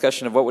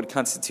Discussion of what would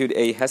constitute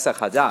a hesach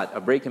hadat, a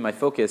break in my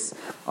focus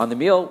on the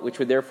meal, which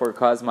would therefore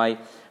cause my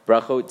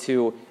brachot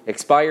to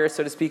expire,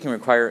 so to speak, and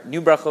require new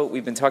brachot.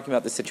 We've been talking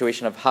about the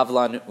situation of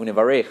havlan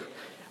univarech,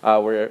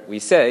 where we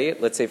say,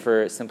 let's say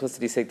for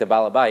simplicity's sake, the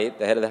Baal Habayit,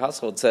 the head of the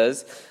household,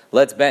 says,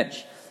 let's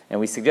bench. And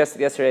we suggested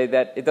yesterday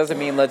that it doesn't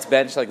mean let's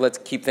bench, like let's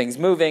keep things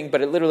moving,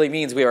 but it literally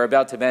means we are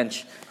about to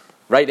bench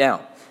right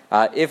now.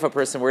 If a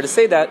person were to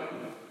say that,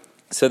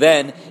 so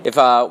then, if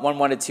one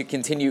wanted to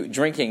continue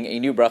drinking, a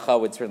new bracha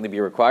would certainly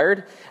be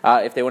required.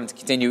 If they wanted to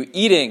continue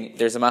eating,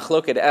 there's a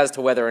machloket as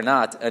to whether or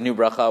not a new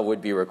bracha would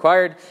be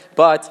required.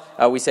 But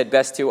we said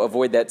best to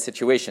avoid that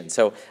situation.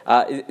 So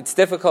it's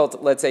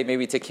difficult, let's say,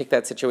 maybe to kick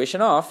that situation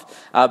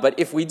off. But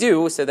if we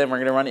do, so then we're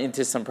going to run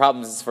into some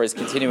problems as far as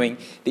continuing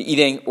the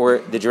eating or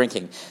the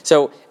drinking.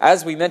 So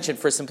as we mentioned,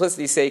 for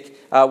simplicity's sake,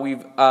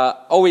 we've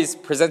always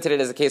presented it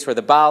as a case where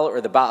the Baal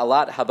or the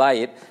Baalat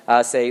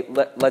Habayit say,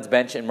 let's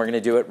bench, and we're going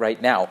to do it right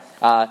now.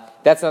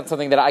 That's not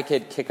something that I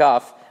could kick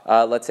off,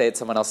 let's say, at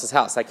someone else's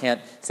house. I can't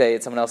say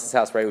at someone else's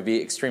house, right? It would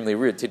be extremely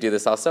rude to do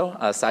this also,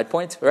 side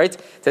point, right?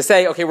 To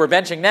say, okay, we're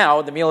benching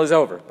now, the meal is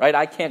over, right?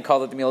 I can't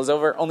call it the meal is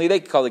over, only they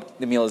call it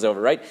the meal is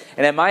over, right?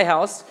 And at my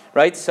house,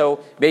 right,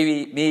 so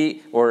maybe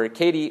me or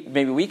Katie,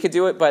 maybe we could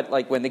do it, but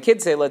like when the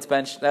kids say let's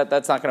bench,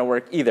 that's not going to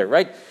work either,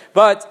 right?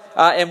 But,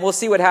 and we'll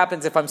see what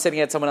happens if I'm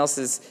sitting at someone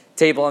else's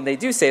table and they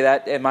do say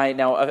that, am I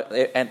now,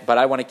 but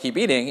I want to keep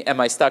eating,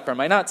 am I stuck or am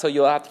I not? So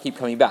you'll have to keep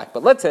coming back.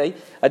 But let's say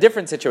a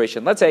different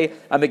situation. Let's say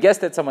I'm a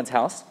guest at someone's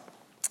house,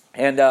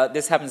 and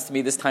this happens to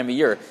me this time of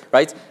year,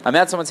 right? I'm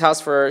at someone's house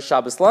for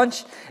Shabbos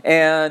lunch,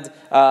 and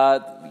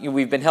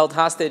we've been held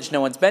hostage,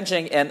 no one's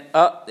benching, and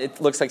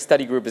it looks like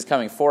study group is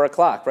coming, 4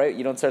 o'clock, right?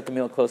 You don't start the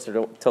meal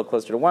till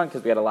closer to 1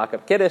 because we had to lock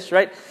up Kiddush,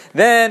 right?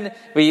 Then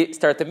we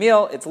start the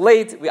meal, it's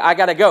late, I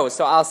gotta go.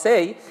 So I'll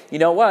say, you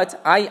know what,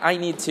 I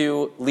need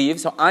to leave,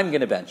 so I'm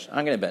gonna bench,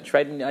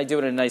 right? And I do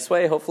it in a nice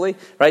way, hopefully,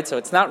 right? So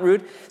it's not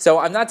rude. So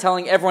I'm not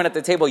telling everyone at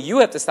the table, you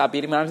have to stop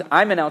eating, but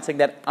I'm announcing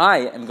that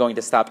I am going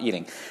to stop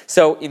eating.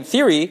 So in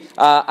theory,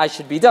 I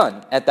should be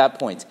done at that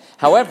point.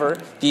 However,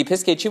 the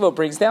Piskei Teshuvah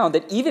brings down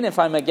that even if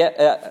I'm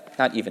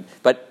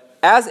but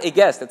as a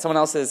guest at someone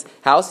else's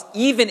house,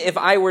 even if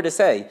I were to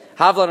say,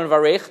 Havlan and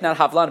Varech, not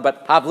Havlan,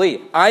 but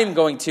Havli, I'm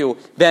going to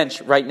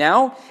bench right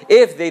now,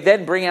 if they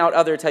then bring out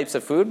other types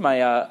of food,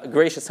 my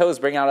gracious hosts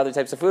bring out other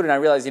types of food, and I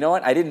realize, you know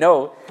what, I didn't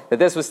know that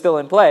this was still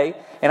in play,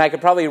 and I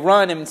could probably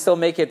run and still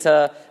make it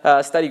to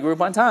study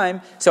group on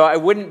time, so I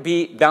wouldn't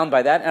be bound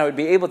by that, and I would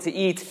be able to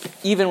eat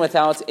even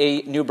without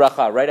a new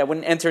bracha, right? I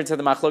wouldn't enter into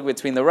the machlok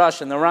between the Rosh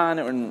and the Ran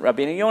and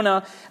Rabbeinu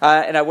Yonah,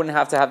 and I wouldn't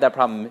have to have that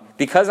problem.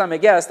 Because I'm a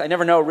guest, I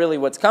never know really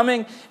what's coming,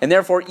 and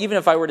therefore, even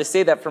if I were to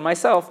say that for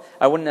myself,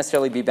 I wouldn't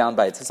necessarily be bound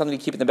by it. So something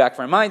to keep in the back of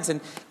our minds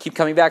and keep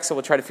coming back, so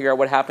we'll try to figure out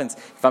what happens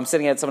if I'm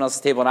sitting at someone else's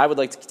table and I would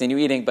like to continue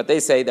eating, but they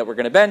say that we're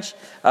going to bench.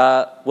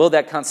 Will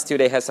that constitute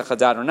a hesach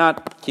hadat or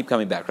not? Keep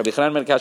coming back. Rabbi Chanan ben